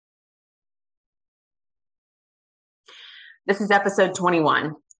This is episode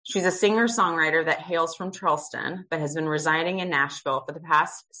 21. She's a singer-songwriter that hails from Charleston, but has been residing in Nashville for the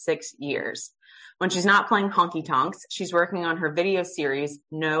past 6 years. When she's not playing honky tonks, she's working on her video series,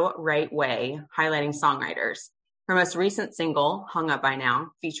 No Right Way, highlighting songwriters. Her most recent single, Hung Up By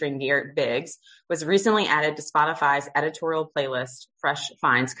Now, featuring Garrett Biggs, was recently added to Spotify's editorial playlist, Fresh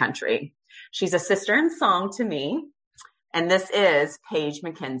Finds Country. She's a sister in song to me, and this is Paige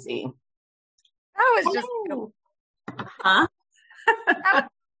Mackenzie. That was just... Huh?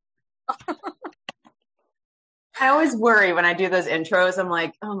 I always worry when I do those intros. I'm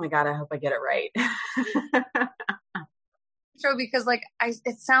like, oh my God, I hope I get it right. Intro because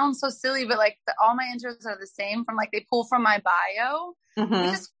it sounds so silly, but all my intros are the same from they pull from my bio. Mm-hmm.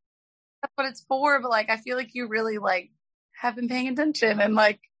 That's what it's for. But I feel like you really have been paying attention and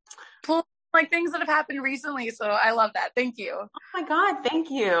pull things that have happened recently. So I love that. Thank you. Oh my God. Thank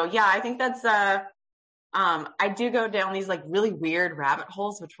you. Yeah. I think that's, I do go down these really weird rabbit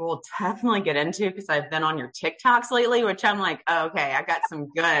holes, which we'll definitely get into because I've been on your TikToks lately, which I'm like, oh, okay, I got some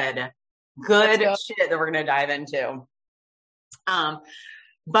good shit that we're going to dive into.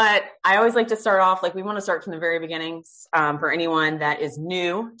 But I always like to start off, we want to start from the very beginning, for anyone that is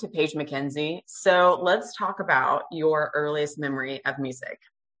new to Paige Mackenzie. So let's talk about your earliest memory of music.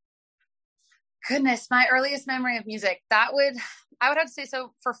 Goodness, my earliest memory of music, I would have to say,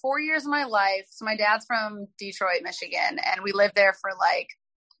 so for 4 years of my life, so my dad's from Detroit, Michigan, and we lived there for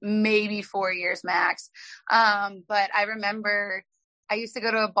maybe 4 years max. But I remember I used to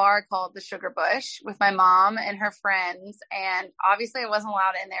go to a bar called the Sugar Bush with my mom and her friends. And obviously I wasn't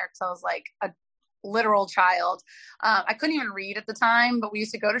allowed in there because I was a literal child. I couldn't even read at the time, but we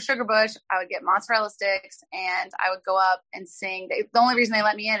used to go to Sugar Bush. I would get mozzarella sticks and I would go up and sing. The only reason they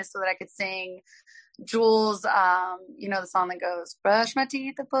let me in is so that I could sing Jules, the song that goes, brush my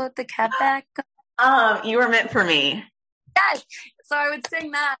teeth and put the cat back on. You were meant for me. Yes. So I would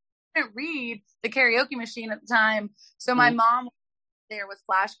sing that. I couldn't read the karaoke machine at the time. So my mom was there with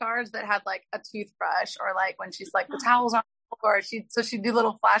flashcards that had a toothbrush or when she's the towels on the floor. She'd do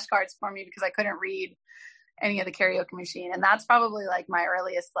little flashcards for me because I couldn't read any of the karaoke machine. And that's probably my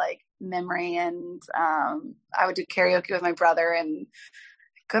earliest memory. And I would do karaoke with my brother and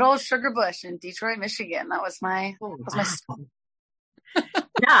good old Sugar Bush in Detroit, Michigan. That was my school.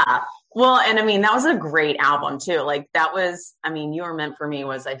 Yeah. Well, and I mean, that was a great album too. That was, You Were Meant for Me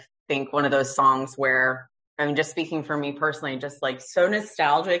was, I think, one of those songs where, just speaking for me personally, just so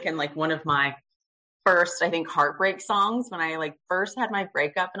nostalgic and one of my first, I think, heartbreak songs when I first had my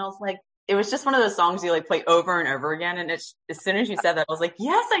breakup. And I was it was just one of those songs you play over and over again. And as soon as you said that, I was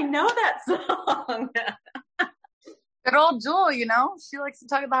yes, I know that song. Good old Jewel, she likes to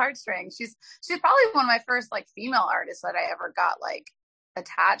tug at the heartstrings. She's probably one of my first female artists that I ever got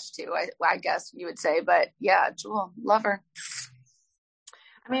attached to, I guess you would say. But yeah, Jewel, love her.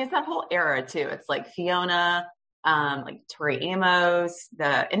 It's that whole era too. It's Fiona, Tori Amos,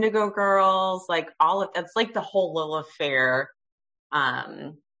 the Indigo Girls, all of it's the whole little affair.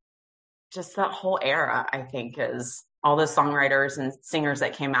 Just that whole era, I think, is all the songwriters and singers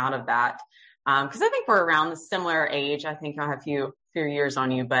that came out of that. Because I think we're around the similar age. I think I have a few years on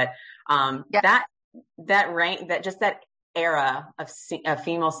you, but that era of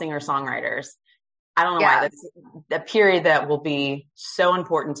female singer-songwriters, I don't know why, that's a period that will be so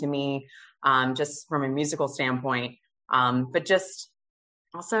important to me, just from a musical standpoint. But just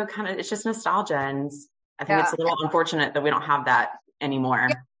also it's just nostalgia, and I think it's a little unfortunate that we don't have that anymore.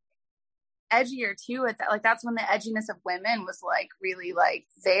 Yeah. Edgier too at that, that's when the edginess of women was really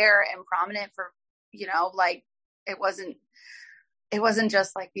there and prominent for, it wasn't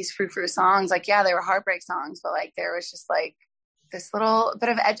just these frou-frou songs. They were heartbreak songs, but there was just this little bit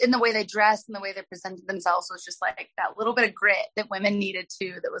of edge in the way they dressed and the way they presented themselves was just that little bit of grit that women needed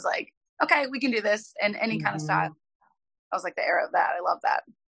too. That was okay, we can do this in any kind of style. I was the era of that. I love that.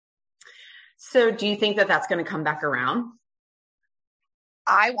 So do you think that that's going to come back around?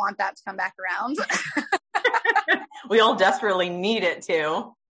 I want that to come back around. We all desperately need it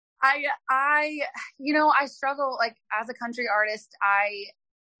too. I struggle as a country artist.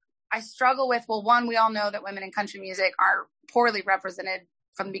 I struggle with, one, we all know that women in country music are poorly represented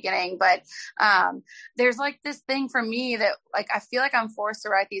from the beginning, but there's this thing for me that I feel I'm forced to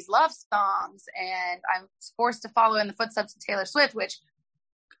write these love songs and I'm forced to follow in the footsteps of Taylor Swift, which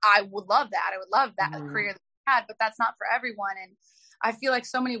I would love that. I would love that career that I had, but that's not for everyone. And I feel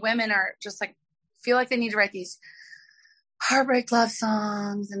so many women are just feel they need to write these heartbreak love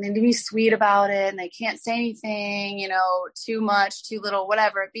songs and they need to be sweet about it and they can't say anything, too much, too little,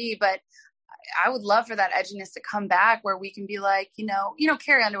 whatever it be. But I would love for that edginess to come back where we can be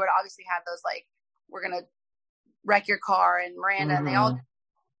Carrie Underwood obviously had those we're going to Wreck Your Car and Miranda, and they all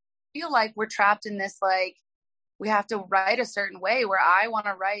feel like we're trapped in this, like, we have to write a certain way, where I want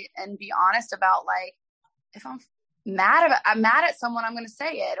to write and be honest about, like, if I'm mad at someone, I'm going to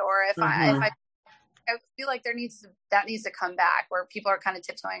say it. Or if I feel like that needs to come back, where people are kind of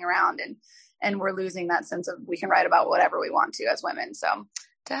tiptoeing around and we're losing that sense of we can write about whatever we want to as women. So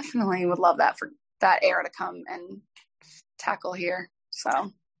definitely would love that for that era to come and tackle here.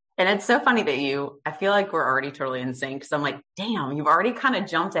 So. And it's so funny that I feel like we're already totally in sync, because I'm like, damn, you've already kind of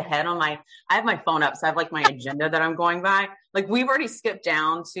jumped ahead on I have my phone up, so I have like my agenda that I'm going by. Like, we've already skipped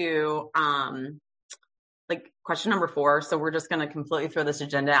down to like question number 4. So we're just going to completely throw this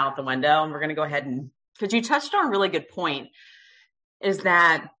agenda out the window, and we're going to go ahead and, because you touched on a really good point, is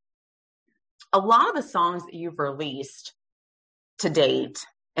that a lot of the songs that you've released to date,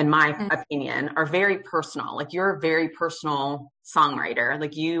 in my opinion, are very personal. Like, you're a very personal songwriter.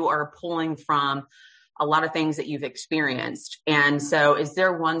 Like, you are pulling from a lot of things that you've experienced. And so is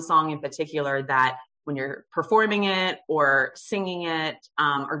there one song in particular that when you're performing it or singing it,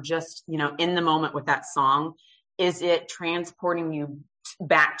 or just, in the moment with that song, is it transporting you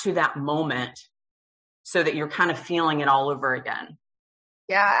back to that moment so that you're kind of feeling it all over again?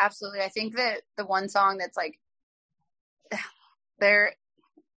 Yeah, absolutely. I think that the one song that's like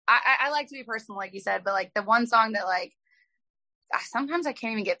I like to be personal, like you said, but like the one song that like sometimes I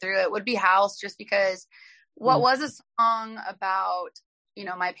can't even get through it would be House, just because what was a song about,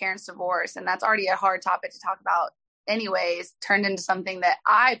 my parents' divorce, and that's already a hard topic to talk about anyways, turned into something that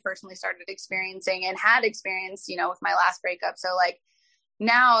I personally started experiencing and had experienced, with my last breakup. So like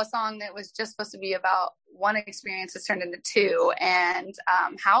now a song that was just supposed to be about one experience has turned into 2. And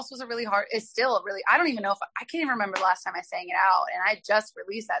House was it's still a really, I don't even know I can't even remember the last time I sang it out. And I just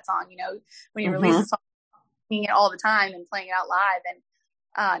released that song, when you release a song, singing it all the time and playing it out live.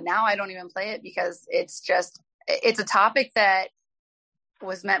 And now I don't even play it, because it's a topic that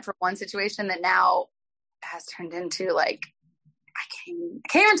was meant for one situation that now has turned into, like, I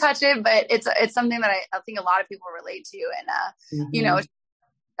can't even touch it, but it's something that I think a lot of people relate to. And,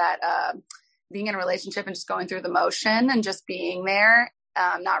 that being in a relationship and just going through the motion and just being there,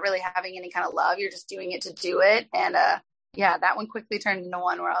 not really having any kind of love. You're just doing it to do it. And that one quickly turned into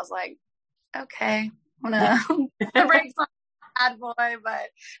one where I was like, okay, I'm gonna break some bad boy.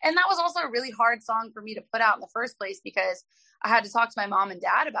 And that was also a really hard song for me to put out in the first place, because I had to talk to my mom and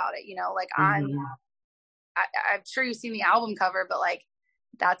dad about it. Like I'm sure you've seen the album cover, but like,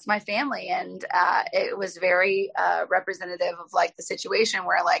 that's my family. And it was very representative of like the situation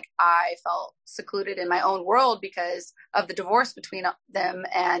where like I felt secluded in my own world because of the divorce between them.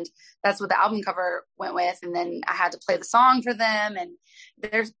 And that's what the album cover went with. And then I had to play the song for them, and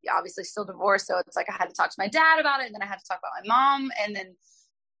they're obviously still divorced. So it's like, I had to talk to my dad about it, and then I had to talk about my mom. And then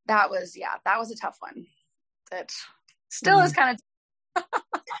that was a tough one. That still is kind of.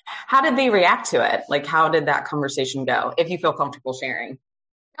 How did they react to it? Like, how did that conversation go, if you feel comfortable sharing?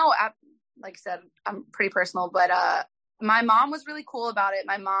 No, like I said, I'm pretty personal, but my mom was really cool about it.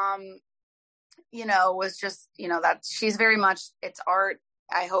 My mom, was just, that she's very much, it's art.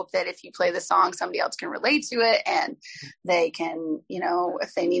 I hope that if you play the song, somebody else can relate to it, and they can,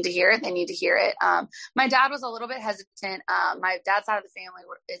 if they need to hear it, they need to hear it. My dad was a little bit hesitant. My dad's side of the family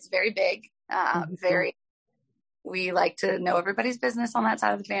is very big, we like to know everybody's business on that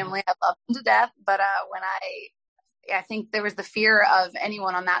side of the family. I love them to death. But when I think there was the fear of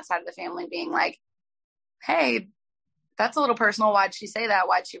anyone on that side of the family being like, hey, that's a little personal. Why'd she say that?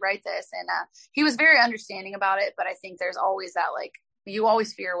 Why'd she write this? And he was very understanding about it. But I think there's always that, like, you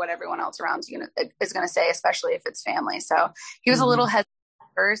always fear what everyone else around you is going to say, especially if it's family. So he was a little hesitant at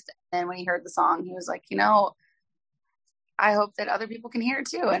first. And then when he heard the song, he was like, I hope that other people can hear it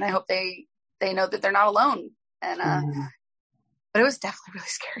too. And I hope they know that they're not alone. And but it was definitely really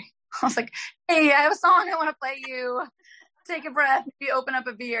scary. I was like, hey, I have a song I want to play you. Take a breath, maybe open up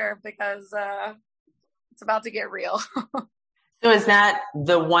a beer, because it's about to get real. So is that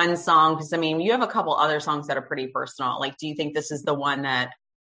the one song? Because, I mean, you have a couple other songs that are pretty personal. Like, do you think this is the one that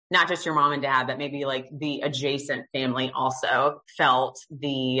not just your mom and dad, but maybe like the adjacent family also felt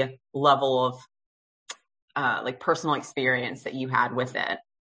the level of like personal experience that you had with it?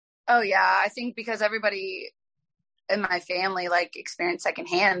 Oh, yeah. I think because everybody in my family like experienced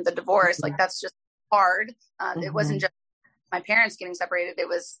secondhand the divorce. Like, that's just hard. It wasn't just my parents getting separated. It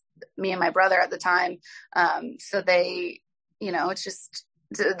was me and my brother at the time. So they, it's just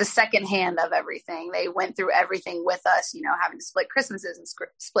the second hand of everything. They went through everything with us, having to split Christmases and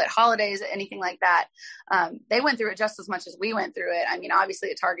split holidays, anything like that. They went through it just as much as we went through it. I mean, obviously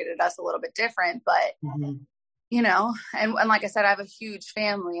it targeted us a little bit different, but and like I said, I have a huge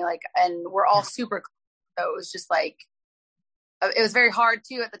family, like, and we're all super close. So it was just like, it was very hard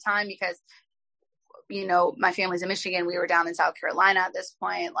too at the time because, you know, my family's in Michigan. We were down in South Carolina at this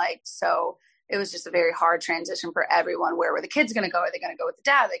point. Like, so it was just a very hard transition for everyone. Where were the kids going to go? Are they going to go with the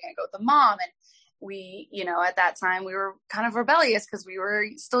dad? Are they going to go with the mom? And we, you know, at that time we were kind of rebellious because we were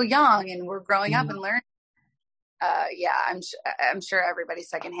still young and we're growing up and learning. Yeah, I'm sure everybody's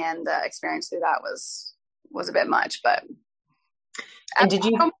secondhand experience through that was a bit much, but. And did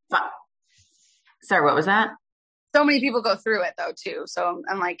you, sorry, what was that? So many people go through it though, too. So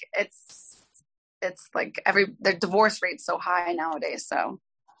I'm like, it's like the divorce rate's so high nowadays. So.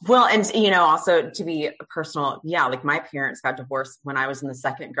 Well, and, you know, also to be personal, yeah, like my parents got divorced when I was in the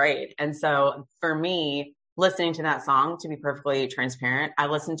second grade. And so for me, listening to that song, to be perfectly transparent, I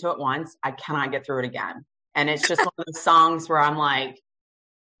listened to it once. I cannot get through it again. And it's just one of those songs where I'm like,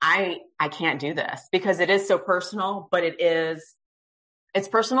 I can't do this because it is so personal, but it's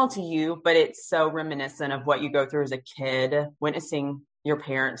personal to you, but it's so reminiscent of what you go through as a kid, witnessing your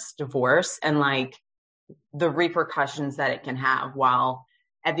parents' divorce and like the repercussions that it can have. While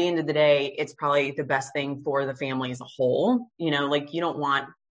at the end of the day, it's probably the best thing for the family as a whole. You know, like you don't want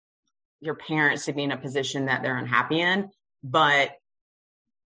your parents to be in a position that they're unhappy in, but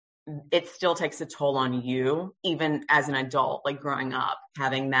it still takes a toll on you, even as an adult, like growing up,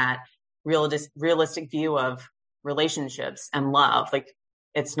 having that realistic view of relationships and love. Like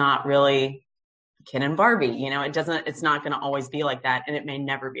it's not really Ken and Barbie, you know, it's not going to always be like that. And it may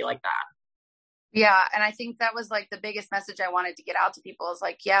never be like that. Yeah. And I think that was like the biggest message I wanted to get out to people is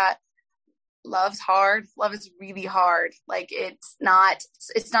like, yeah, love's hard. Love is really hard. Like it's not,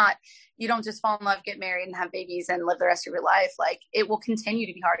 you don't just fall in love, get married and have babies and live the rest of your life. Like it will continue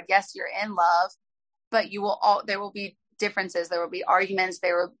to be hard. Yes, you're in love, but there will be differences. There will be arguments.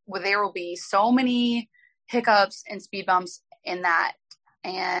 There will be so many hiccups and speed bumps in that.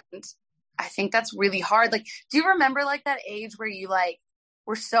 And I think that's really hard. Like, do you remember like that age where you like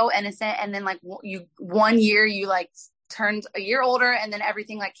were so innocent and then like you 1 year you like turned a year older and then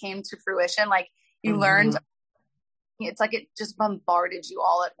everything like came to fruition, like you learned. It's like it just bombarded you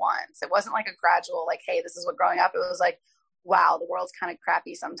all at once. It wasn't like a gradual like, hey, this is what growing up. It was like, wow, the world's kind of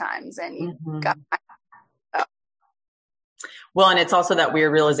crappy sometimes and you got well, and it's also that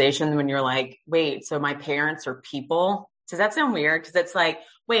weird realization when you're like, wait, so my parents are people. Does that sound weird? Because it's like,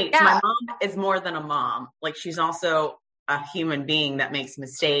 wait, so my mom is more than a mom. Like she's also a human being that makes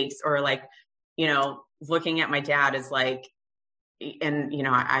mistakes, or like, you know, looking at my dad is like, and, you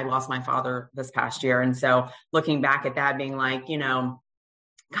know, I lost my father this past year. And so looking back at that being like, you know,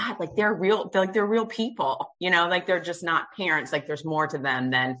 God, like they're real people, you know, like they're just not parents. Like there's more to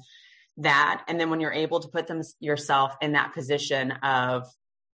them than that. And then when you're able to put yourself in that position of,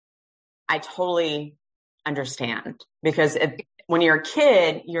 I totally understand, because when you're a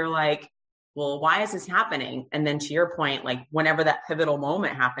kid, you're like, well, why is this happening? And then to your point, like whenever that pivotal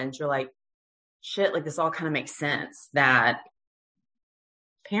moment happens, you're like, shit, like this all kind of makes sense that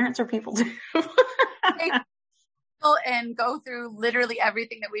parents are people too. And go through literally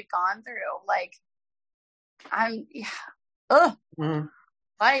everything that we've gone through. Like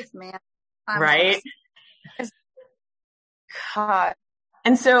life, man. Right. God.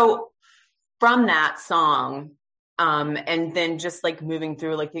 And so from that song, and then just like moving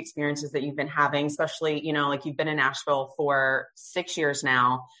through like the experiences that you've been having, especially, you know, like you've been in Nashville for 6 years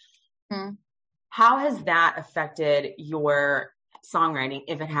now. How has that affected your songwriting,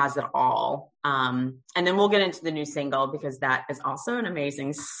 if it has at all? And then we'll get into the new single, because that is also an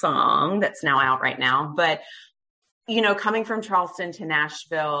amazing song that's now out right now. But, you know, coming from Charleston to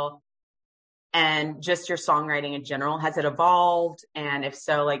Nashville and just your songwriting in general, has it evolved? And if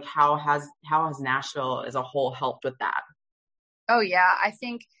so, like how has Nashville as a whole helped with that? Oh yeah. I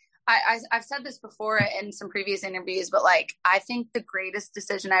think I've said this before in some previous interviews, but like, I think the greatest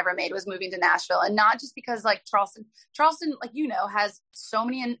decision I ever made was moving to Nashville. And not just because like Charleston, like, you know, has so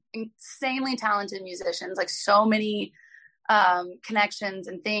many insanely talented musicians, like so many connections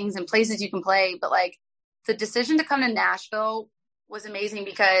and things and places you can play. But like the decision to come to Nashville was amazing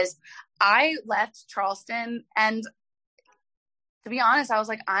because I left Charleston, and to be honest, I was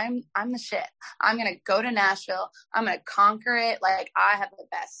like, I'm the shit. I'm going to go to Nashville. I'm going to conquer it. Like I have the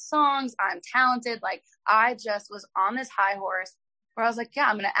best songs. I'm talented. Like I just was on this high horse where I was like, yeah,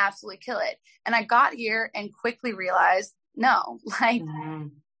 I'm going to absolutely kill it. And I got here and quickly realized, no, like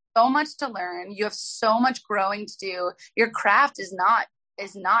so much to learn. You have so much growing to do. Your craft is not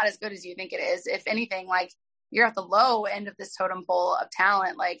as good as you think it is. If anything, like you're at the low end of this totem pole of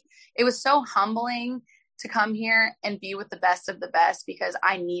talent. Like it was so humbling to come here and be with the best of the best, because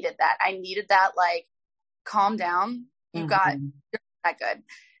I needed that. Like, calm down. You're that good.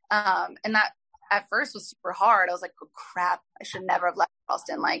 And that at first was super hard. I was like, oh crap, I should never have left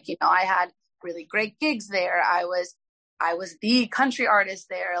Charleston. Like, you know, I had really great gigs there. I was the country artist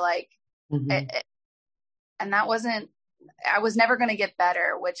there. Like, and that wasn't, I was never going to get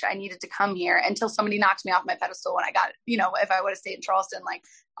better, which I needed to come here until somebody knocked me off my pedestal when I got, you know, if I would have stayed in Charleston, like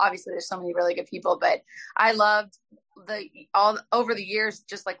obviously there's so many really good people, but I loved all over the years,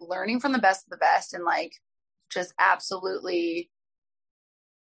 just like learning from the best of the best and like just absolutely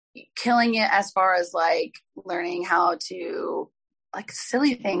killing it as far as like learning how to like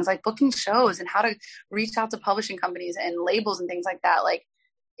silly things like booking shows and how to reach out to publishing companies and labels and things like that. Like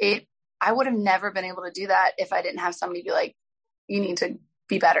I would have never been able to do that if I didn't have somebody be like, you need to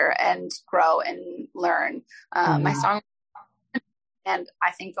be better and grow and learn. My song, and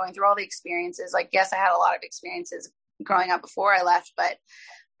I think going through all the experiences, like, yes, I had a lot of experiences growing up before I left, but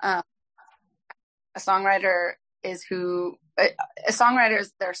a songwriter is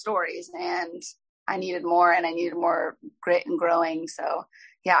their stories, and I needed more grit and growing. So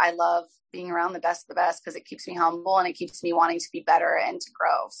yeah, I love being around the best of the best because it keeps me humble and it keeps me wanting to be better and to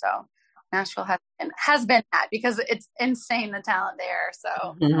grow. So Nashville has been that because it's insane, the talent there.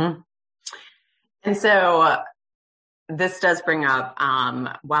 So, And so this does bring up,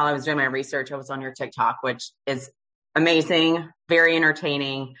 while I was doing my research, I was on your TikTok, which is amazing, very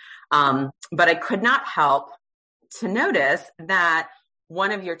entertaining. But I could not help to notice that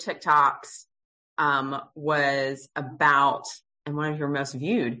one of your TikToks, was about, and one of your most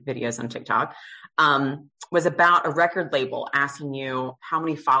viewed videos on TikTok, was about a record label asking you how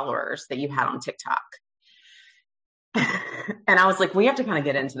many followers that you had on TikTok. And I was like, we have to kind of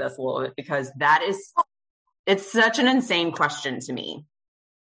get into this a little bit because it's such an insane question to me.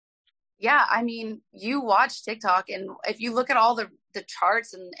 Yeah. I mean, you watch TikTok and if you look at all the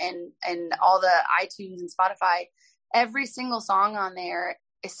charts and all the iTunes and Spotify, every single song on there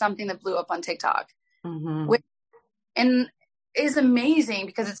is something that blew up on TikTok, which, and is amazing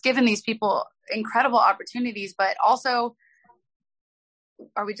because it's given these people incredible opportunities, but also,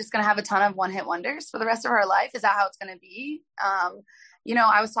 are we just going to have a ton of one-hit wonders for the rest of our life? Is that how it's going to be? You know,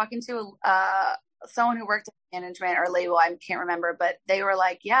 I was talking to someone who worked in management or label, I can't remember, but they were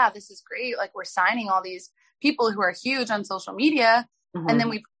like, yeah, this is great. Like, we're signing all these people who are huge on social media, and then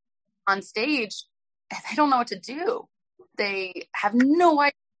we put them on stage and they don't know what to do. They have no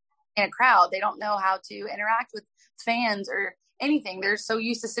idea in a crowd. They don't know how to interact with fans or anything. They're so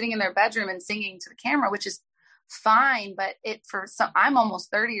used to sitting in their bedroom and singing to the camera, which is fine. But I'm almost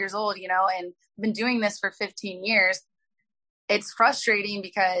 30 years old, you know, and been doing this for 15 years. It's frustrating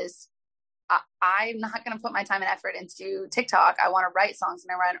because I'm not going to put my time and effort into TikTok. I want to write songs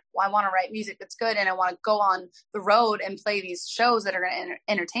and I want to write music that's good. And I want to go on the road and play these shows that are going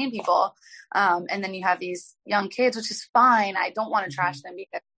to entertain people. And then you have these young kids, which is fine. I don't want to trash them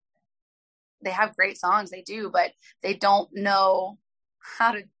because they have great songs. They do, but they don't know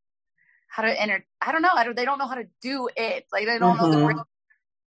how to enter. I don't know. They don't know how to do it. Like, they don't know the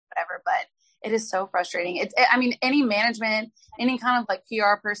whatever, but it is so frustrating. I mean, any management, any kind of like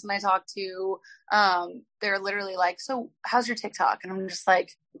PR person I talk to, they're literally like, so how's your TikTok? And I'm just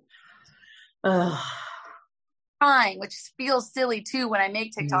like, crying, which feels silly too. When I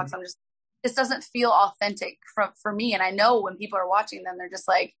make TikToks, I'm just, this doesn't feel authentic for me. And I know when people are watching them, they're just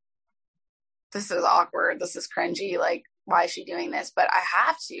like, this is awkward. This is cringy. Like, why is she doing this? But I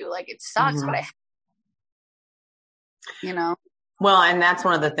have to, like, it sucks, but you know? Well, and that's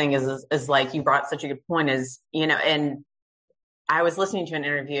one of the things is like, you brought such a good point is, you know, and I was listening to an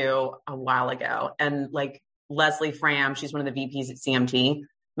interview a while ago and like Leslie Fram, she's one of the VPs at CMT,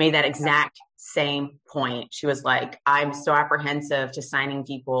 made that exact same point. She was like, I'm so apprehensive to signing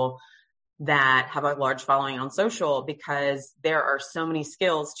people that have a large following on social because there are so many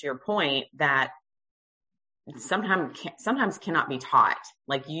skills, to your point, that sometimes cannot be taught.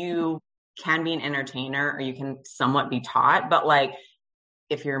 Like, you can be an entertainer or you can somewhat be taught, but like,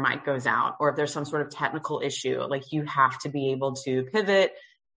 if your mic goes out or if there's some sort of technical issue, like, you have to be able to pivot,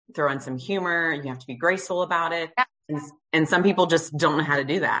 throw in some humor, you have to be graceful about it. And some people just don't know how to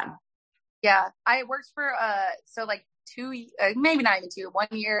do that. Yeah. I worked for, so like 2, maybe not even 2, 1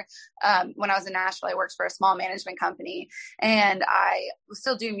 year, when I was in Nashville, I worked for a small management company and I was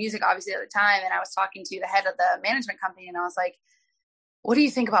still doing music obviously at the time. And I was talking to the head of the management company and I was like, what do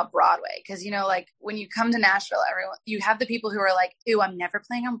you think about Broadway? Cause you know, like when you come to Nashville, you have the people who are like, ooh, I'm never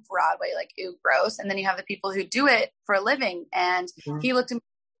playing on Broadway. Like, ooh, gross. And then you have the people who do it for a living. And he looked at me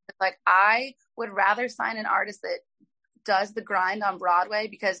like, I would rather sign an artist that does the grind on Broadway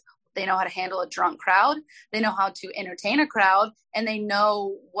because they know how to handle a drunk crowd. They know how to entertain a crowd, and they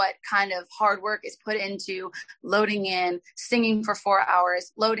know what kind of hard work is put into loading in, singing for 4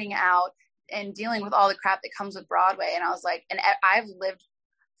 hours, loading out, and dealing with all the crap that comes with Broadway. And I was like, and I've lived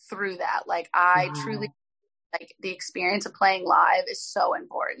through that. Like I truly, like the experience of playing live is so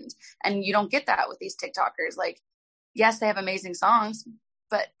important. And you don't get that with these TikTokers. Like, yes, they have amazing songs,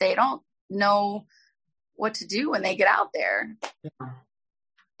 but they don't know what to do when they get out there. Yeah.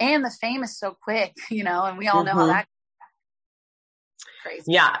 And the fame is so quick, and we all know how that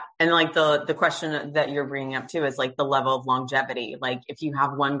crazy. Yeah. And like the question that you're bringing up too is like the level of longevity. Like if you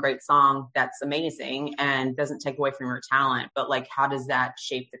have one great song, that's amazing and doesn't take away from your talent, but like, how does that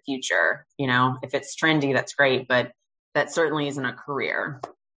shape the future? If it's trendy, that's great, but that certainly isn't a career.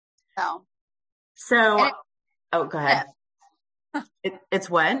 No. So, go ahead. It's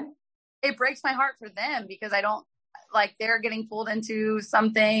what? It breaks my heart for them because I don't like they're getting pulled into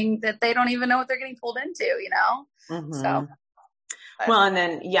something that they don't even know what they're getting pulled into, So. Well, and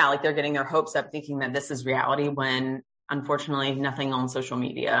then, like they're getting their hopes up thinking that this is reality when unfortunately nothing on social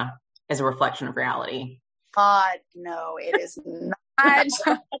media is a reflection of reality. God, no, it is not.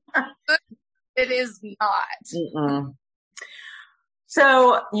 It is not. Mm-mm.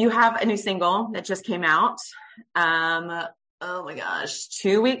 So you have a new single that just came out. Oh my gosh,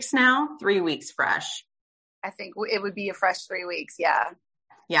 2 weeks now, 3 weeks fresh. I think it would be a fresh 3 weeks. Yeah.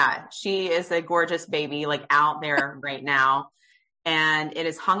 Yeah. She is a gorgeous baby, like out there right now. And it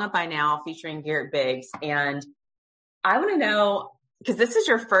is Hung Up by Now featuring Garrett Biggs. And I want to know, because this is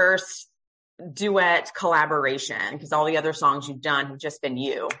your first duet collaboration, because all the other songs you've done have just been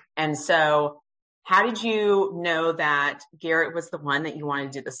you. And so how did you know that Garrett was the one that you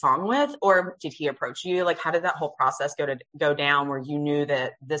wanted to do the song with? Or did he approach you? Like, how did that whole process go down where you knew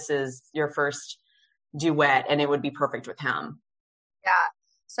that this is your first duet and it would be perfect with him? Yeah.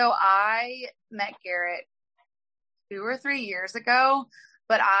 So I met Garrett 2 or 3 years ago,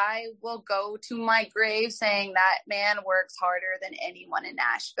 but I will go to my grave saying that man works harder than anyone in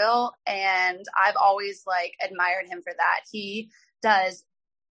Nashville. And I've always admired him for that. He does.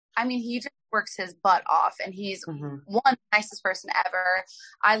 I mean, he just works his butt off and he's one of the nicest person ever.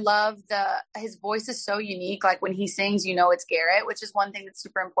 I love his voice is so unique. Like when he sings, it's Garrett, which is one thing that's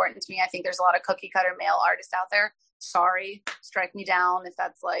super important to me. I think there's a lot of cookie cutter male artists out there. Sorry, strike me down if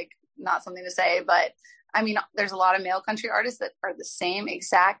that's not something to say, but I mean, there's a lot of male country artists that are the same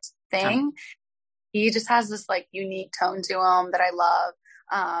exact thing. He just has this unique tone to him that I love.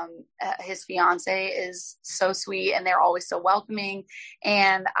 His fiance is so sweet and they're always so welcoming.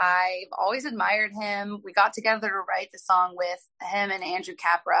 And I've always admired him. We got together to write the song with him and Andrew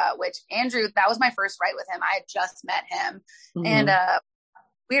Capra, which that was my first write with him. I had just met him and,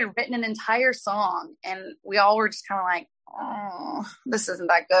 we had written an entire song and we all were just kind of like, oh, this isn't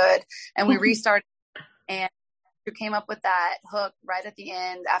that good. And we restarted and who came up with that hook right at the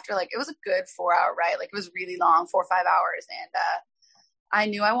end after it was a good 4-hour write. It was really long, 4 or 5 hours. And, I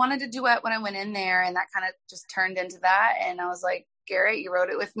knew I wanted to duet when I went in there and that kind of just turned into that. And I was like, Garrett, you wrote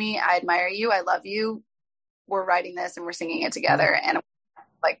it with me. I admire you. I love you. We're writing this and we're singing it together. And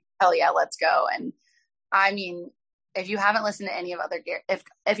hell yeah, let's go. And I mean, if you haven't listened to any of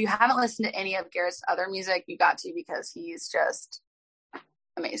if you haven't listened to any of Garrett's other music, you got to, because he's just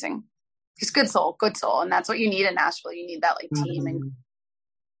amazing. He's good soul. And that's what you need in Nashville. You need that team and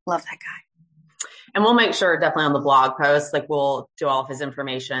love that guy. And we'll make sure definitely on the blog post, we'll do all of his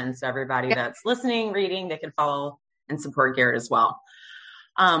information. So everybody that's listening, reading, they can follow and support Garrett as well.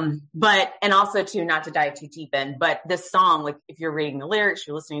 And also too, not to dive too deep in, but this song, if you're reading the lyrics,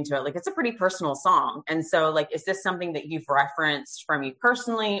 you're listening to it, it's a pretty personal song. And so is this something that you've referenced from you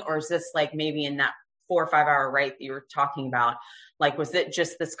personally, or is this maybe in that 4 or 5 hour write that you were talking about? Was it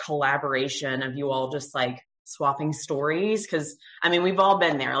just this collaboration of you all just swapping stories? Because I mean, we've all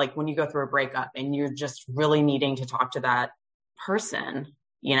been there, when you go through a breakup and you're just really needing to talk to that person,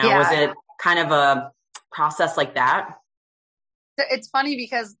 was it kind of a process like that? It's funny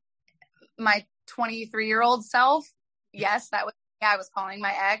because my 23-year-old self, yes, I was calling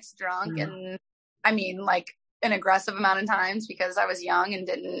my ex drunk and I mean an aggressive amount of times because I was young and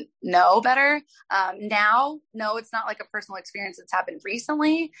didn't know better. Now, no, it's not a personal experience that's happened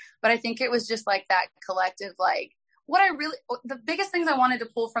recently, but I think it was just that collective, the biggest things I wanted to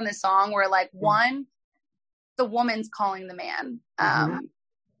pull from this song were one, the woman's calling the man,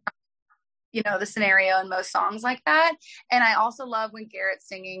 the scenario in most songs like that. And I also love when Garrett's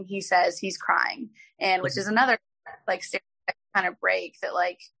singing, he says he's crying, and which is another stereotype kind of break that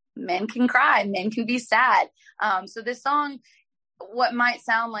men can cry, men can be sad. So this song, what might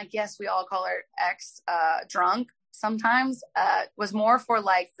sound yes, we all call our ex drunk sometimes, was more for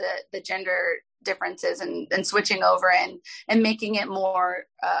the gender differences and switching over and making it more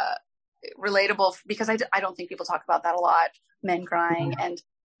relatable, because I don't think people talk about that a lot, men crying. And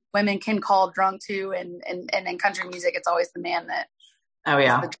women can call drunk too. And in country music, it's always the man that Oh is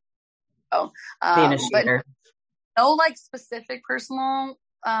yeah. the oh, The but initiator. no like specific personal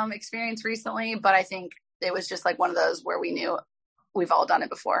experience recently, but I think it was just like one of those where we knew we've all done it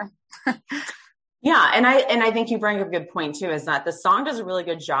before. Yeah. And I think you bring up a good point too, is that the song does a really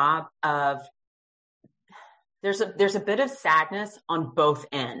good job of, there's a bit of sadness on both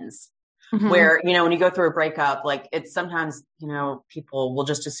ends. Mm-hmm. Where, you know, when you go through a breakup, like it's sometimes, you know, people will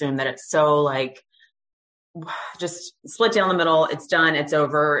just assume that it's so like, just split down the middle. It's done. It's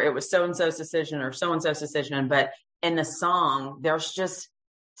over. It was so-and-so's decision or so-and-so's decision. But in the song, there's just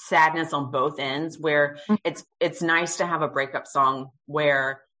sadness on both ends where it's nice to have a breakup song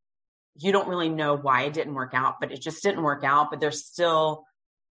where you don't really know why it didn't work out, but it just didn't work out. But there's still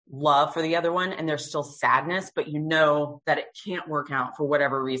love for the other one and there's still sadness, but you know that it can't work out for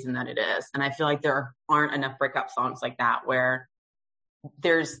whatever reason that it is. And I feel like there aren't enough breakup songs like that where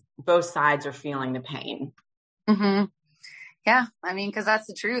there's both sides are feeling the pain. Mm-hmm. Yeah. I mean, cause that's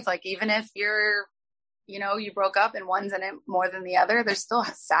the truth. Like, even if you're, you know, you broke up and one's in it more than the other, there's still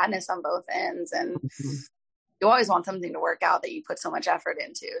sadness on both ends. And you always want something to work out that you put so much effort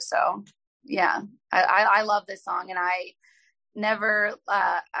into. So yeah, I love this song, and I never,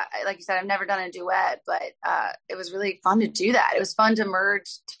 like you said, I've never done a duet, but it was really fun to do that. It was fun to merge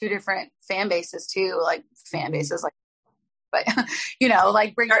two different fan bases too, like fan bases, like, but you know,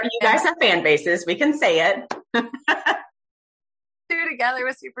 like bring you guys have fan bases. We can say it. Two together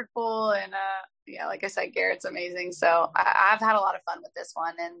was super cool, and yeah, like I said, Garrett's amazing. So I've had a lot of fun with this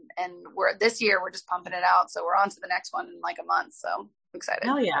one, and this year we're just pumping it out. So we're on to the next one in like a month. So I'm excited.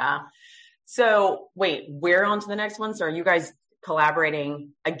 Hell yeah! So wait, we're on to the next one. So are you guys collaborating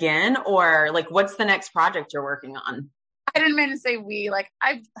again, or like what's the next project you're working on? I didn't mean to say we. Like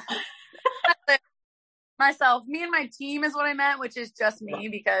I myself, me and my team is what I meant, which is just me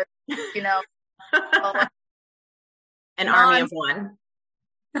because, you know, an army of one.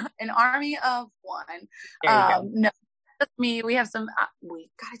 An army of one. No, just me. We have some. We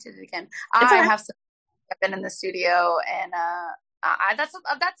gotta do it again. Have some. I've been in the studio, and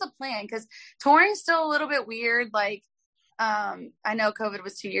that's a plan because touring's still a little bit weird. Like, I know COVID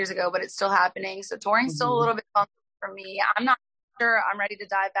was 2 years ago, but it's still happening. So touring's still a little bit fun for me. I'm not sure I'm ready to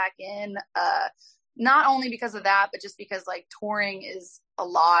dive back in. Not only because of that, but just because like touring is a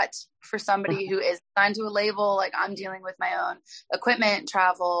lot for somebody who is signed to a label. Like I'm dealing with my own equipment,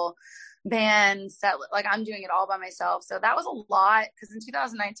 travel, band, set, like I'm doing it all by myself. So that was a lot because in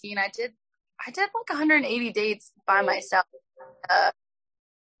 2019 I did like 180 dates by myself.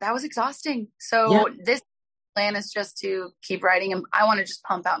 That was exhausting. So this plan is just to keep writing, and I want to just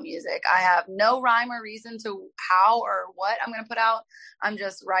pump out music. I have no rhyme or reason to how or what I'm going to put out. I'm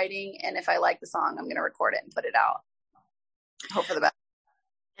just writing, and if I like the song, I'm going to record it and put it out. Hope for the best.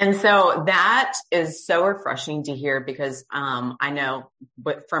 And so that is so refreshing to hear because I know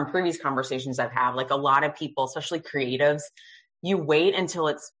from previous conversations I've had, like a lot of people, especially creatives, you wait until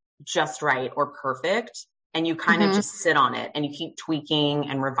it's just right or perfect, and you kind of just sit on it and you keep tweaking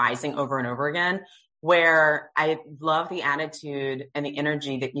and revising over and over again. Where I love the attitude and the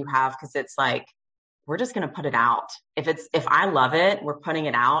energy that you have, because it's like, we're just going to put it out. If I love it, we're putting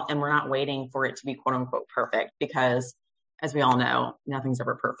it out, and we're not waiting for it to be quote unquote perfect, because as we all know, nothing's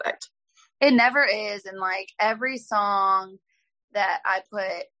ever perfect. It never is. And like every song that I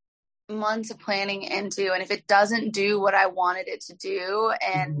put months of planning into, and if it doesn't do what I wanted it to do,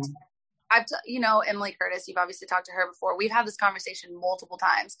 and Emily Curtis, you've obviously talked to her before. We've had this conversation multiple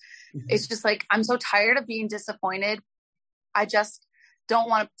times. It's just like, I'm so tired of being disappointed. I just don't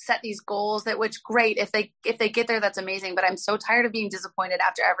want to set these goals which great. If they get there, that's amazing. But I'm so tired of being disappointed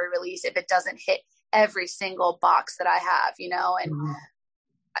after every release if it doesn't hit every single box that I have, and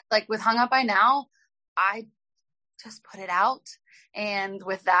like with Hung Up By Now, I just put it out. And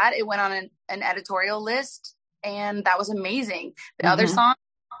with that, it went on an editorial list, and that was amazing. The other song,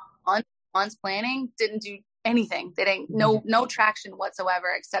 months planning, didn't do anything. They didn't no traction whatsoever,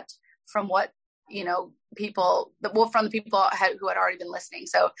 except from what people from the people who had already been listening.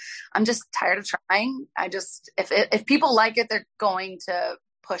 So I'm just tired of trying. I just if people like it, they're going to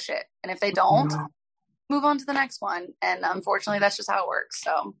push it, and if they don't, move on to the next one. And unfortunately, that's just how it works.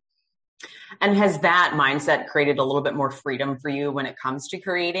 So. And has that mindset created a little bit more freedom for you when it comes to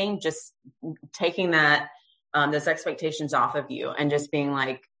creating, just taking that those expectations off of you and just being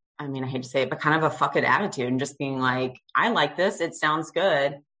like, I mean, I hate to say it, but kind of a fuck it attitude, and just being like, I like this. It sounds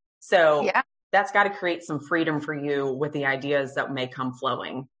good. So that's got to create some freedom for you with the ideas that may come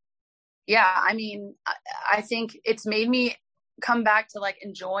flowing. Yeah. I mean, I think it's made me come back to like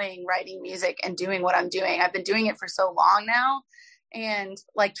enjoying writing music and doing what I'm doing. I've been doing it for so long now. and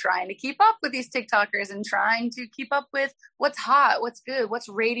like trying to keep up with these TikTokers and trying to keep up with what's hot, what's good, what's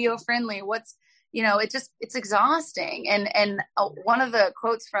radio friendly, what's, it's exhausting. And one of the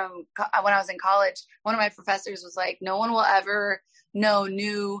quotes from when I was in college, one of my professors was like, no one will ever know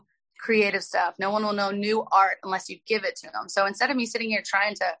new creative stuff. No one will know new art unless you give it to them. So instead of me sitting here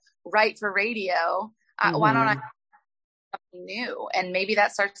trying to write for radio, why don't I something new? And maybe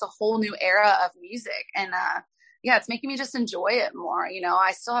that starts a whole new era of music. And it's making me just enjoy it more.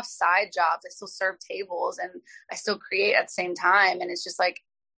 I still have side jobs. I still serve tables and I still create at the same time. And it's just like,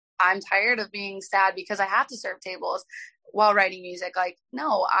 I'm tired of being sad because I have to serve tables while writing music. Like,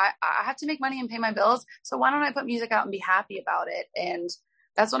 no, I have to make money and pay my bills. So why don't I put music out and be happy about it? And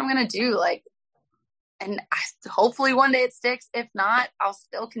that's what I'm going to do. Like, and hopefully one day it sticks. If not, I'll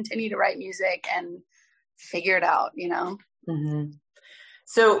still continue to write music and figure it out, Mm-hmm.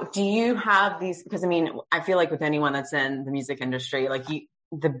 So do you have these, because I feel like with anyone that's in the music industry, like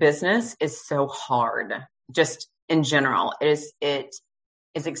the business is so hard, just in general. It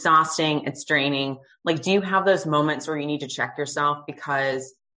is exhausting. It's draining. Like, do you have those moments where you need to check yourself?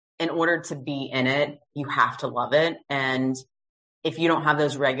 Because in order to be in it, you have to love it. And if you don't have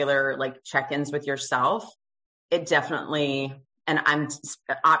those regular like check-ins with yourself, it definitely, and I'm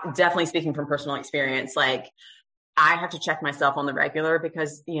definitely speaking from personal experience, like I have to check myself on the regular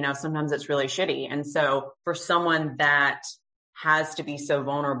because, sometimes it's really shitty. And so for someone that has to be so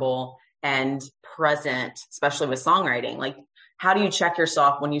vulnerable and present, especially with songwriting, like how do you check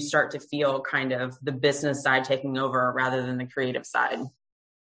yourself when you start to feel kind of the business side taking over rather than the creative side?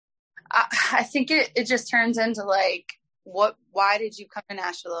 I think it just turns into like, why did you come to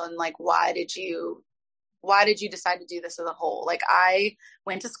Nashville? And like, why did you decide to do this as a whole? Like I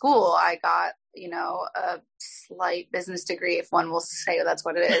went to school, I got, a slight business degree, if one will say that's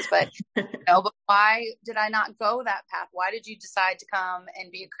what it is, but, but why did I not go that path? Why did you decide to come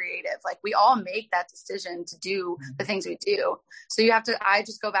and be a creative? Like we all make that decision to do the things we do. So I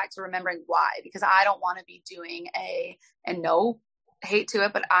just go back to remembering why, because I don't want to be doing and no hate to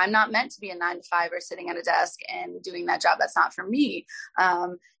it, but I'm not meant to be a 9-to-5 or sitting at a desk and doing that job. That's not for me.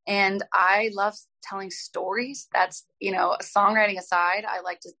 And I love telling stories. That's, songwriting aside, I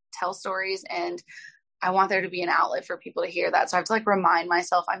like to tell stories and I want there to be an outlet for people to hear that. So I have to like remind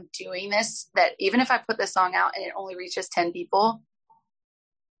myself I'm doing this, that even if I put this song out and it only reaches 10 people,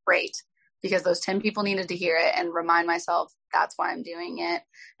 great, because those 10 people needed to hear it, and remind myself that's why I'm doing it.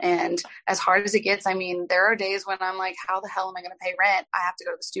 And as hard as it gets, there are days when I'm like, how the hell am I going to pay rent? I have to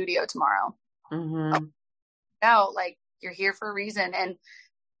go to the studio tomorrow. Mm-hmm. No, like you're here for a reason and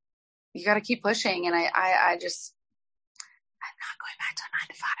you got to keep pushing. And I'm not going back to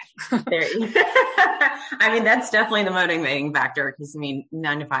a 9-to-5. There you that's definitely the motivating factor. Cause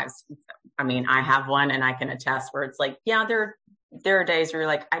 9-to-5s, I have one and I can attest where it's like, yeah, there are days where you're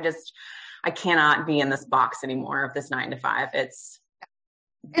like, I cannot be in this box anymore of this 9-to-5. And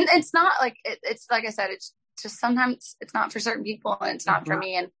it's not like, it's like I said, it's just sometimes it's not for certain people and it's not for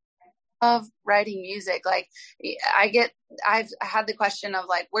me. And of writing music, like I've had the question of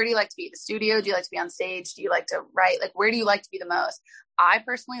like, where do you like to be? The studio? Do you like to be on stage? Do you like to write? Like, where do you like to be the most? I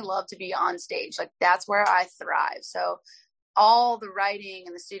personally love to be on stage. Like that's where I thrive. So all the writing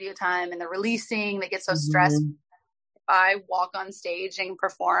and the studio time and the releasing, they get so stressed. I walk on stage and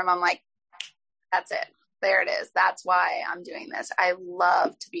perform. I'm like, that's it. There it is. That's why I'm doing this. I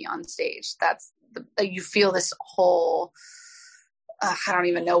love to be on stage. You feel this whole, I don't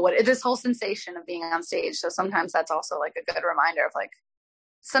even know this whole sensation of being on stage. So sometimes that's also like a good reminder of like,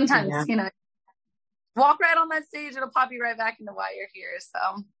 sometimes, walk right on that stage. It'll pop you right back into why you're here.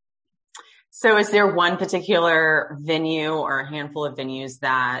 So is there one particular venue or a handful of venues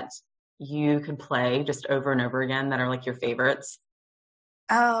that you could play just over and over again that are like your favorites?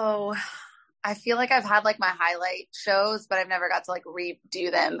 Oh, I feel like I've had like my highlight shows, but I've never got to like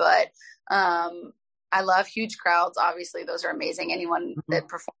redo them. But I love huge crowds. Obviously, those are amazing. Anyone that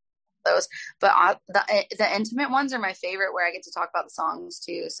performs those, but the intimate ones are my favorite, where I get to talk about the songs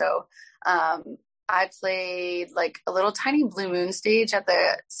too. So I played like a little tiny Blue Moon stage at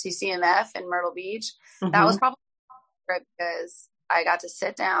the CCMF in Myrtle Beach. That was probably because I got to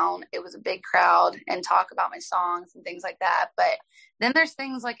sit down. It was a big crowd and talk about my songs and things like that. But then there's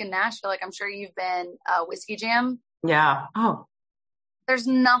things like in Nashville, like I'm sure you've been, Whiskey Jam. Yeah. Oh, there's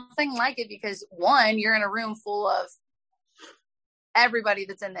nothing like it because one, you're in a room full of everybody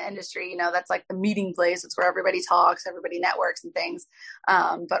that's in the industry, that's like the meeting place. It's where everybody talks, everybody networks and things.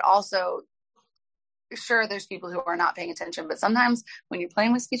 But also, sure, there's people who are not paying attention, but sometimes when you're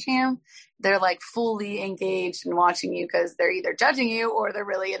playing Whiskey Jam, they're like fully engaged and watching you because they're either judging you or they're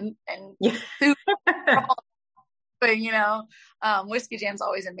really But, Whiskey Jam's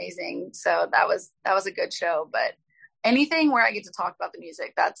always amazing. So that was a good show. But anything where I get to talk about the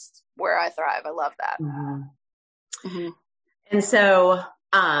music, that's where I thrive. I love that. Mm-hmm. Mm-hmm. And so,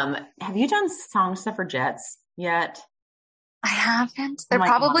 have you done Song Suffragettes yet? I haven't.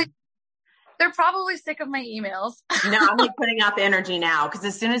 They're probably sick of my emails. No, I'm like putting out the energy now, because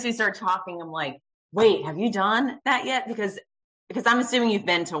as soon as we start talking, I'm like, wait, have you done that yet? Because I'm assuming you've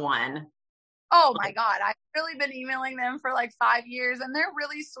been to one. Oh my God. I've really been emailing them for like 5 years, and they're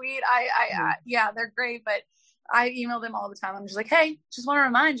really sweet. Yeah, they're great, but I email them all the time. I'm just like, hey, just want to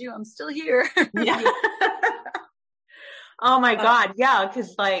remind you, I'm still here. Yeah. Oh my God. Yeah.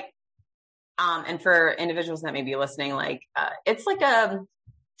 Cause like, and for individuals that may be listening, like, it's like a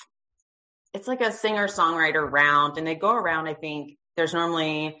singer songwriter round, and they go around, I think there's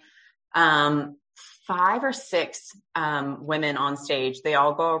normally, 5 or 6, women on stage. They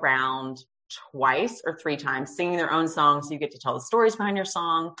all go around twice or 3 times singing their own songs. So you get to tell the stories behind your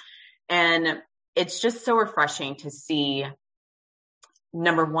song. And it's just so refreshing to see,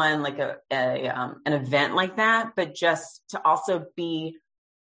 number one, like an event like that, but just to also be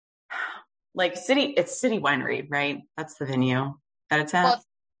like it's City Winery, right? That's the venue that it's at. Well, it's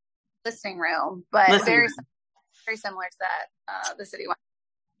listening room, but very similar to that, the City Winery.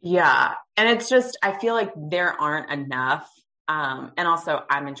 Yeah. And it's just, I feel like there aren't enough. And also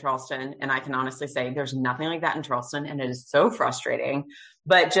I'm in Charleston, and I can honestly say there's nothing like that in Charleston, and it is so frustrating.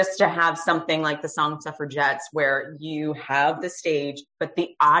 But just to have something like the Song Suffragettes, where you have the stage, but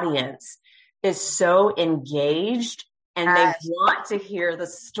the audience is so engaged and they want to hear the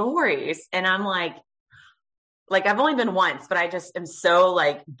stories. And I'm like, I've only been once, but I just am so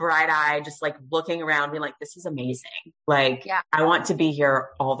like bright-eyed, just like looking around, being like, this is amazing. Like, yeah. I want to be here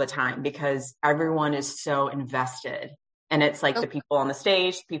all the time, because everyone is so invested. And it's like the people on the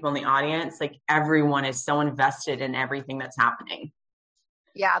stage, people in the audience, like everyone is so invested in everything that's happening.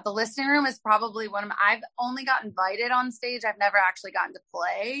 Yeah, the listening room is probably I've only got invited on stage. I've never actually gotten to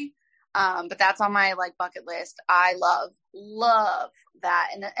play. But that's on my like bucket list. I love that.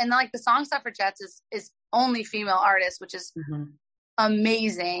 And like the Song Suffragettes is only female artists, which is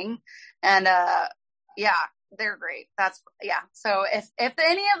amazing. And yeah, they're great. So if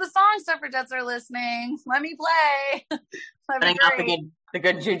any of the Song Suffragettes are listening, let me play. Putting out the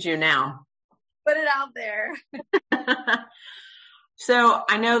good juju now. Put it out there. So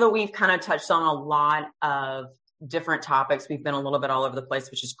I know that we've kind of touched on a lot of different topics. We've been a little bit all over the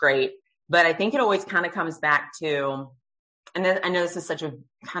place, which is great. But I think it always kind of comes back to, and I know this is such a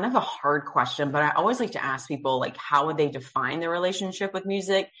kind of a hard question, but I always like to ask people, like, how would they define their relationship with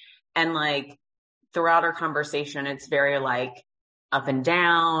music? And like throughout our conversation, it's very like up and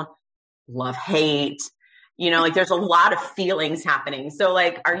down, love, hate, like there's a lot of feelings happening. So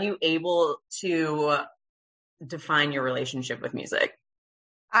like, are you able to define your relationship with music?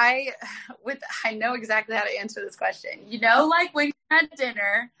 I know exactly how to answer this question. Like when you're at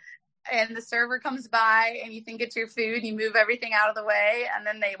dinner and the server comes by and you think it's your food, you move everything out of the way, and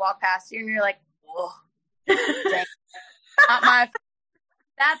then they walk past you and you're like, whoa, dang, not my food.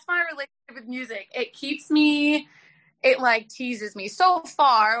 That's my relationship with music. It like teases me so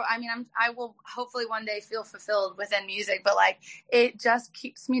far. I mean, I will hopefully one day feel fulfilled within music, but like, it just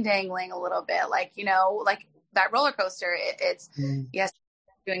keeps me dangling a little bit. Like, like that roller coaster, it's yes,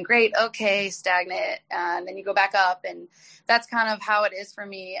 doing great. Okay. Stagnant. And then you go back up, and that's kind of how it is for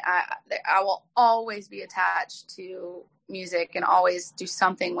me. I will always be attached to music and always do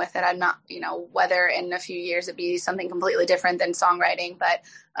something with it. I'm not, whether in a few years it'd be something completely different than songwriting, but,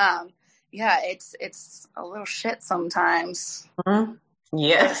 yeah, it's a little shit sometimes. Mm-hmm.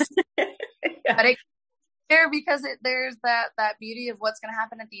 Yes. Yeah. But it's there because there's that beauty of what's going to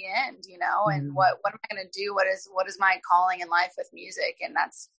happen at the end, and what am I going to do? What is my calling in life with music? And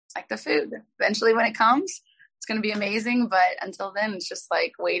that's like the food. Eventually when it comes, it's going to be amazing. But until then, it's just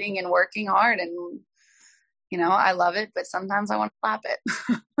like waiting and working hard, and, I love it, but sometimes I want to slap it.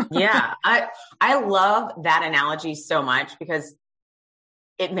 Yeah. I love that analogy so much, because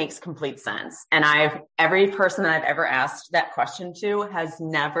it makes complete sense. And every person that I've ever asked that question to has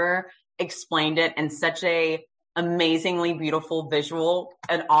never explained it in such a amazingly beautiful visual.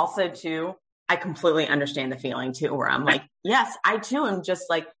 And also too, I completely understand the feeling too, where I'm like, yes, I too am just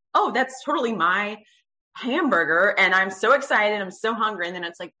like, oh, that's totally my hamburger. And I'm so excited. I'm so hungry. And then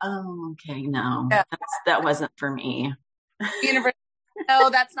it's like, oh, okay, no, that wasn't for me. Universe, no,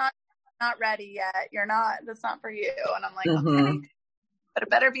 that's not ready yet. That's not for you. And I'm like, okay. But it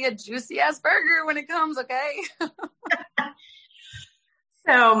better be a juicy ass burger when it comes, okay?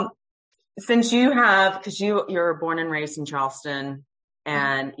 So since because you're born and raised in Charleston,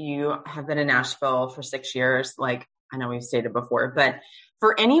 and you have been in Nashville for 6 years. Like I know we've stated before, but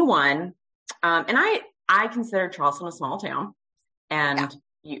for anyone, and I consider Charleston a small town, and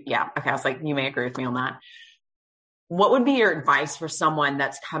okay, I was like, you may agree with me on that. What would be your advice for someone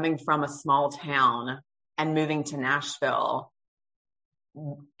that's coming from a small town and moving to Nashville?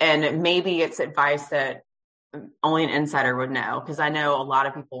 And maybe it's advice that only an insider would know, because I know a lot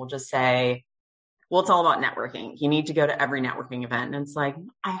of people will just say, well, it's all about networking. You need to go to every networking event. And it's like,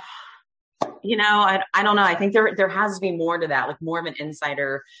 I don't know. I think there has to be more to that, like more of an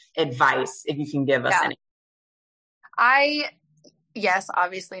insider advice, if you can give us any. Yes,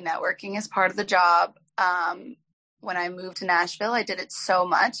 obviously networking is part of the job. When I moved to Nashville, I did it so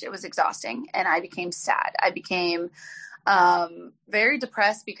much. It was exhausting and I became sad. I became very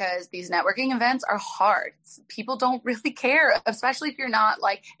depressed because these networking events are hard. People don't really care, especially if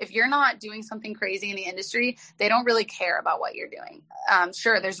you're not doing something crazy in the industry, they don't really care about what you're doing.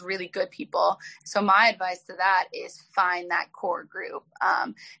 Sure, there's really good people. So my advice to that is find that core group.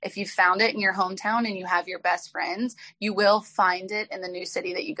 If you found it in your hometown and you have your best friends, you will find it in the new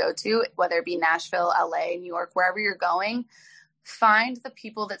city that you go to, whether it be Nashville, LA, New York, wherever you're going. Find the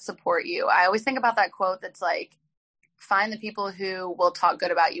people that support you. I always think about that quote that's like, find the people who will talk good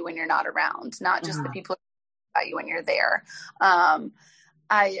about you when you're not around, not just the people who talk about you when you're there.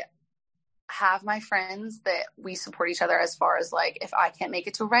 I have my friends that we support each other as far as like, if I can't make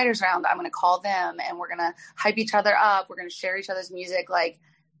it to a writer's round, I'm going to call them and we're going to hype each other up. We're going to share each other's music. Like,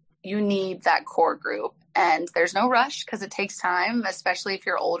 you need that core group, and there's no rush because it takes time, especially if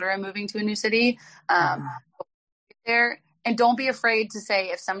you're older and moving to a new city. There, and don't be afraid to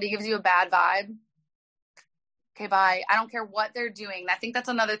say, if somebody gives you a bad vibe, okay, bye. I don't care what they're doing. I think that's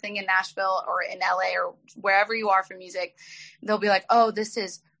another thing in Nashville or in LA or wherever you are for music. They'll be like, oh, this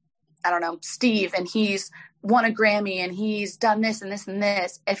is, I don't know, Steve, and he's won a Grammy and he's done this and this and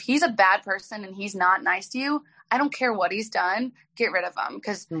this. If he's a bad person and he's not nice to you, I don't care what he's done. Get rid of him,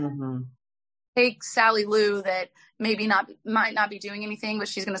 because take Sally Lou that might not be doing anything, but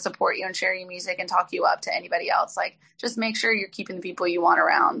she's going to support you and share your music and talk you up to anybody else. Like, just make sure you're keeping the people you want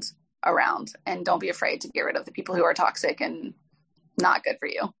around, and don't be afraid to get rid of the people who are toxic and not good for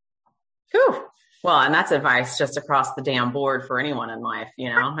you. Whew. Well, and that's advice just across the damn board for anyone in life,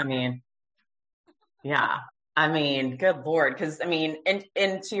 I mean, yeah, I mean, good Lord. Cause I mean,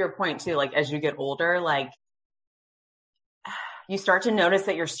 and to your point too, like as you get older, like you start to notice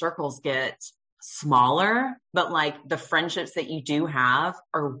that your circles get smaller, but like the friendships that you do have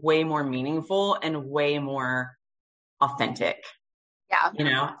are way more meaningful and way more authentic.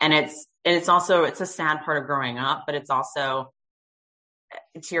 Yeah. And it's also, it's a sad part of growing up, but it's also,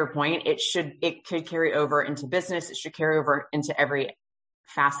 to your point, it could carry over into business. It should carry over into every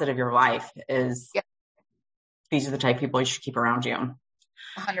facet of your life. These are the type of people you should keep around you.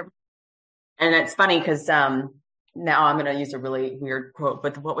 100%. And it's funny because, now I'm going to use a really weird quote,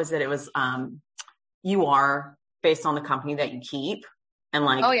 but what was it? It was, you are based on the company that you keep and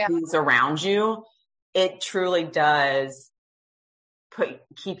like who's around you. It truly does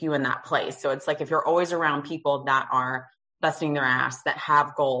keep you in that place. So it's like, if you're always around people that are busting their ass, that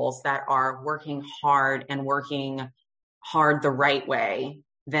have goals, that are working hard the right way,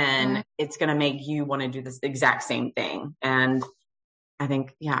 then it's going to make you want to do this exact same thing. And I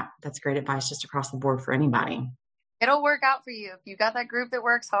think, that's great advice just across the board for anybody. It'll work out for you. If you got that group that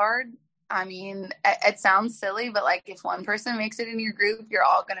works hard, I mean, it sounds silly, but like if one person makes it in your group, you're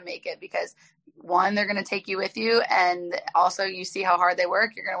all going to make it, because one, they're going to take you with you. And also you see how hard they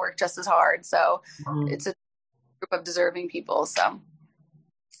work. You're going to work just as hard. So it's a group of deserving people.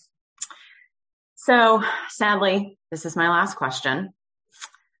 So sadly, this is my last question.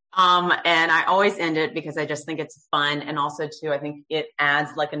 And I always end it because I just think it's fun. And also too, I think it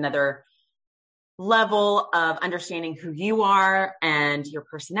adds like another level of understanding who you are and your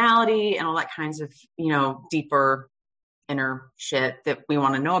personality and all that kinds of, deeper inner shit that we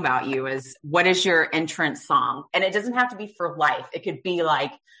want to know about you. Is what is your entrance song? And it doesn't have to be for life. It could be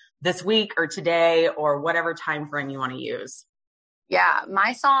like this week or today or whatever time frame you want to use. Yeah.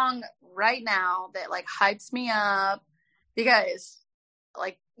 My song right now that like hypes me up, because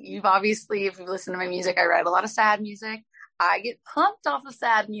like if you've listened to my music, I write a lot of sad music. I get pumped off of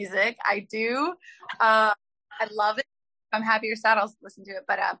sad music. I do. I love it. If I'm happy or sad, I'll listen to it.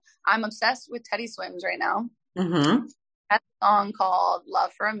 But I'm obsessed with Teddy Swims right now. Mm-hmm. That's a song called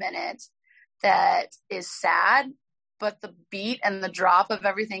Love for a Minute that is sad, but the beat and the drop of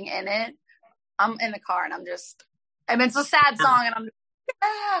everything in it, I'm in the car and it's a sad song and I'm just,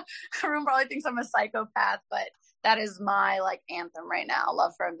 everyone probably thinks I'm a psychopath, but that is my like anthem right now,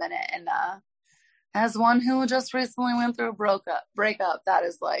 Love for a Minute. And As one who just recently went through a breakup,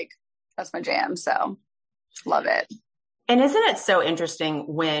 that's my jam. So love it. And isn't it so interesting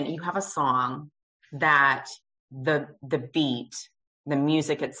when you have a song that the beat, the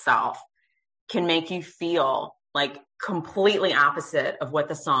music itself can make you feel like completely opposite of what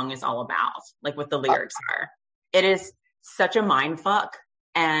the song is all about, like what the lyrics are. It is such a mind fuck,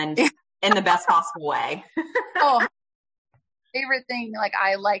 and in the best possible way. Oh, favorite thing,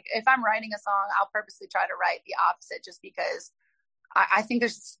 if I'm writing a song, I'll purposely try to write the opposite, just because I think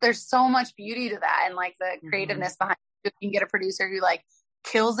there's so much beauty to that, and like the creativeness behind it. You can get a producer who like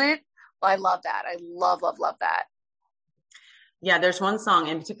kills it. Well, I love that. I love that. Yeah, there's one song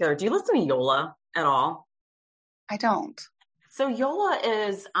in particular. Do you listen to Yola at all? I don't. So Yola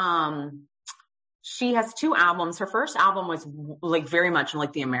is she has 2 albums. Her first album was like very much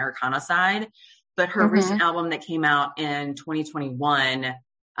like the Americana side, but her recent album that came out in 2021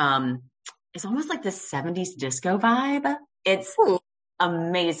 is almost like this 70s disco vibe. It's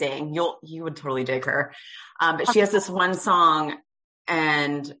amazing. You would totally dig her. But she has this one song,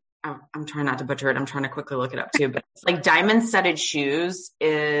 and I'm trying not to butcher it. I'm trying to quickly look it up too, but it's like Diamond Studded Shoes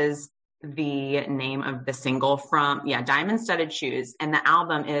is the name of the single from, Diamond Studded Shoes. And the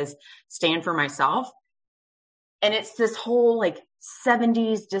album is Stand for Myself. And it's this whole like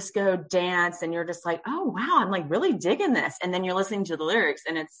 70s disco dance. And you're just like, oh, wow, I'm like really digging this. And then you're listening to the lyrics,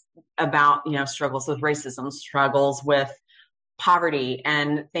 and it's about, struggles with racism, struggles with poverty,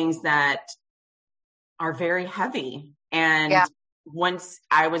 and things that are very heavy. And once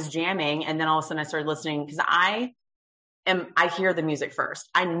I was jamming, and then all of a sudden I started listening, because I hear the music first.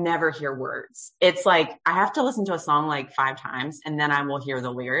 I never hear words. It's like I have to listen to a song like 5 times, and then I will hear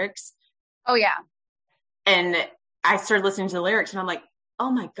the lyrics. Oh yeah. And I started listening to the lyrics, and I'm like,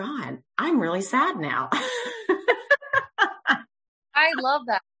 oh my God, I'm really sad now. I love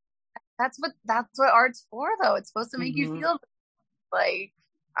that. That's what art's for, though. It's supposed to make you feel like,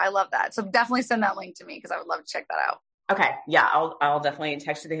 I love that. So definitely send that link to me, because I would love to check that out. Okay. Yeah. I'll definitely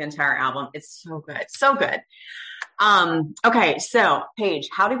text you the entire album. It's so good. So good. Okay. So Paige,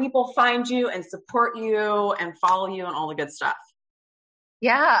 how do people find you and support you and follow you and all the good stuff?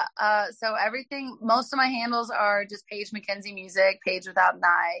 Yeah. So most of my handles are just Paige Mackenzie Music, Paige without an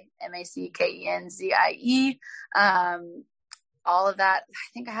I, MACKENZIE. All of that. I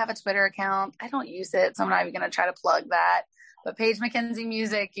think I have a Twitter account. I don't use it, so I'm not even going to try to plug that. But Paige Mackenzie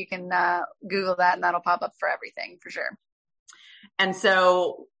Music, you can Google that, and that'll pop up for everything for sure. And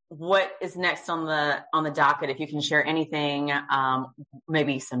so what is next on the docket? If you can share anything,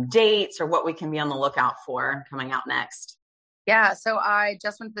 maybe some dates or what we can be on the lookout for coming out next. Yeah, so I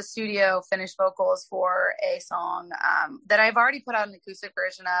just went to the studio, finished vocals for a song that I've already put out an acoustic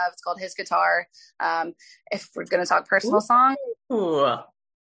version of. It's called His Guitar. If we're going to talk personal song,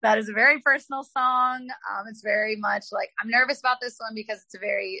 that is a very personal song. It's very much like, I'm nervous about this one because it's a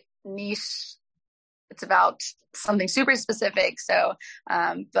very niche. It's about something super specific. So,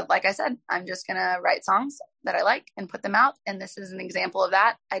 but like I said, I'm just going to write songs that I like and put them out. And this is an example of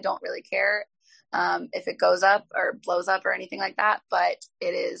that. I don't really care if it goes up or blows up or anything like that, but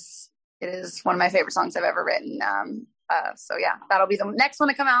it is one of my favorite songs I've ever written. So yeah, that'll be the next one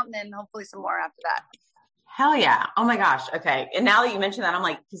to come out, and then hopefully some more after that. Hell yeah. Oh my gosh. Okay. And now that you mentioned that, I'm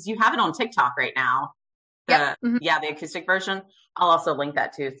like, because you have it on TikTok right now. The acoustic version. I'll also link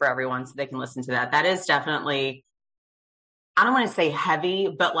that too for everyone so they can listen to that. That is definitely, I don't want to say heavy,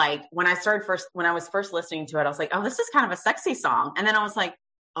 but like when I was first listening to it, I was like, oh, this is kind of a sexy song. And then I was like,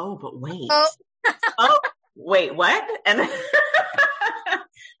 oh, but wait. Oh, wait, what? And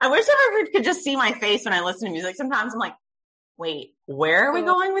I wish everyone could just see my face when I listen to music. Sometimes I'm like, wait, where are we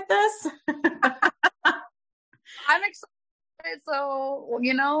going with this? I'm excited. So,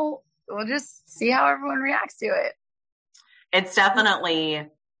 we'll just see how everyone reacts to it. It's definitely,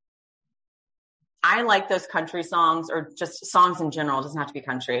 I like those country songs, or just songs in general. It doesn't have to be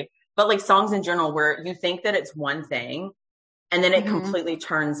country, but like songs in general where you think that it's one thing and then it completely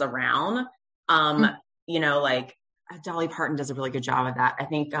turns around. Like Dolly Parton does a really good job of that. I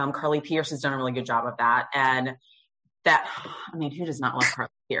think Carly Pearce has done a really good job of that. And that, I mean, who does not love Carly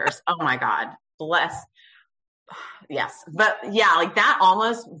Pearce? Oh my God, bless. Yes. But yeah, like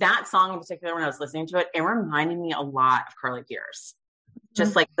that song in particular, when I was listening to it, it reminded me a lot of Carly Pearce,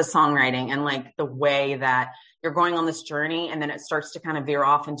 just like the songwriting and like the way that you're going on this journey, and then it starts to kind of veer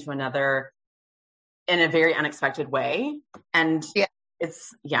off into another in a very unexpected way. And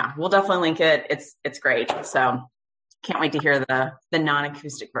we'll definitely link it. It's great. So can't wait to hear the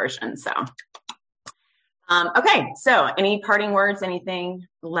non-acoustic version. So, okay. So any parting words, anything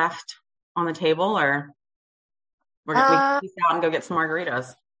left on the table, or we're going to peace out and go get some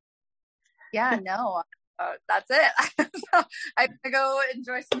margaritas? Yeah, no, that's it. So I go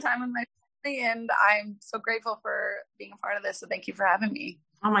enjoy some time with my family, and I'm so grateful for being a part of this. So thank you for having me.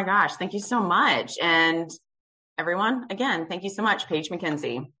 Oh my gosh. Thank you so much. And everyone, again, thank you so much, Paige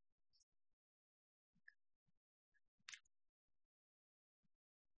Mackenzie.